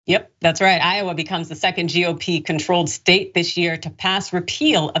Yep, that's right. Iowa becomes the second GOP-controlled state this year to pass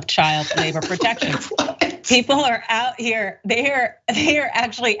repeal of child labor protections. People are out here, they are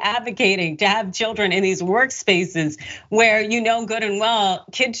actually advocating to have children in these workspaces where good and well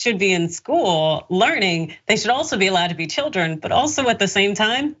kids should be in school learning. They should also be allowed to be children, but also at the same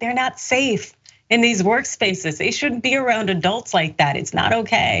time, they're not safe in these workspaces. They shouldn't be around adults like that. It's not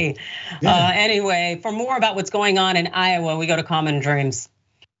okay. Yeah. Anyway, for more about what's going on in Iowa, we go to Common Dreams.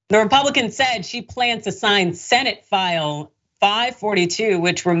 The Republican said she plans to sign Senate File 542,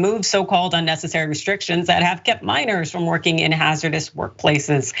 which removes so-called unnecessary restrictions that have kept minors from working in hazardous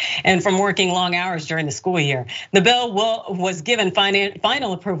workplaces and from working long hours during the school year. The bill was given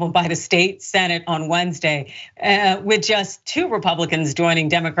final approval by the state Senate on Wednesday, with just 2 Republicans joining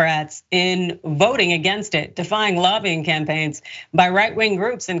Democrats in voting against it, defying lobbying campaigns by right-wing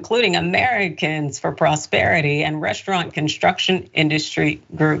groups, including Americans for Prosperity and restaurant construction industry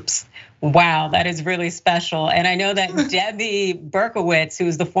groups. Wow, that is really special. And I know that Debbie Berkowitz,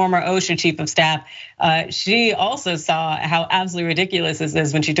 who's the former OSHA chief of staff, she also saw how absolutely ridiculous this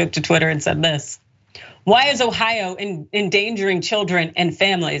is when she took to Twitter and said this. Why is Ohio endangering children and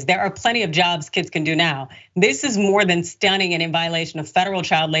families? There are plenty of jobs kids can do now. This is more than stunning and in violation of federal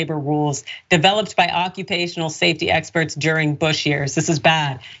child labor rules developed by occupational safety experts during Bush years. This is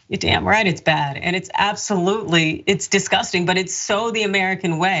bad. You're damn right it's bad. And it's disgusting, but it's so the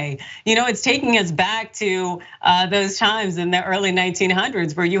American way. It's taking us back to those times in the early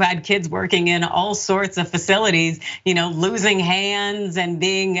 1900s where you had kids working in all sorts of facilities, losing hands and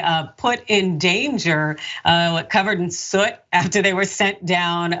being put in danger, covered in soot after they were sent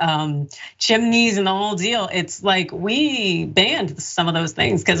down chimneys and the whole deal. It's like we banned some of those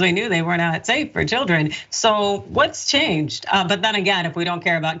things because we knew they were not safe for children. So what's changed? But then again, if we don't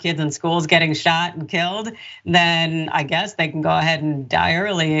care about kids in schools getting shot and killed, then I guess they can go ahead and die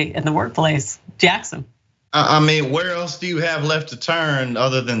early in the workplace. Jackson. I mean, where else do you have left to turn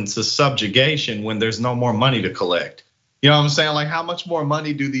other than to subjugation when there's no more money to collect? You know what I'm saying? Like, how much more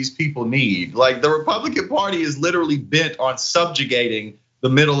money do these people need? Like, the Republican Party is literally bent on subjugating the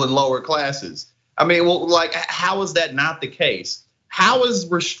middle and lower classes. I mean, well, like, how is that not the case? How is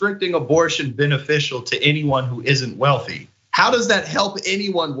restricting abortion beneficial to anyone who isn't wealthy? How does that help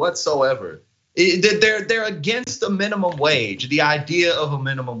anyone whatsoever? They're against a minimum wage, the idea of a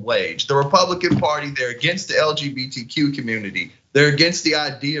minimum wage. The Republican Party, they're against the LGBTQ community. They're against the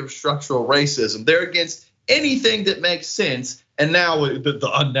idea of structural racism. They're against anything that makes sense. And now the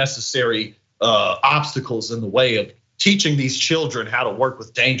unnecessary obstacles in the way of teaching these children how to work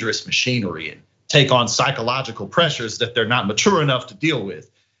with dangerous machinery and take on psychological pressures that they're not mature enough to deal with.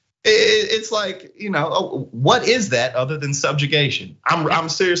 It's like, what is that other than subjugation? I'm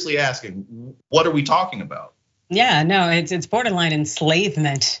seriously asking, what are we talking about? Yeah, no, it's borderline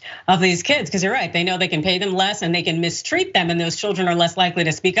enslavement of these kids, because you're right. They know they can pay them less and they can mistreat them, and those children are less likely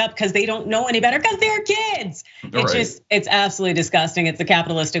to speak up because they don't know any better because they're kids. It's absolutely disgusting. It's the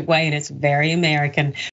capitalistic way, and it's very American.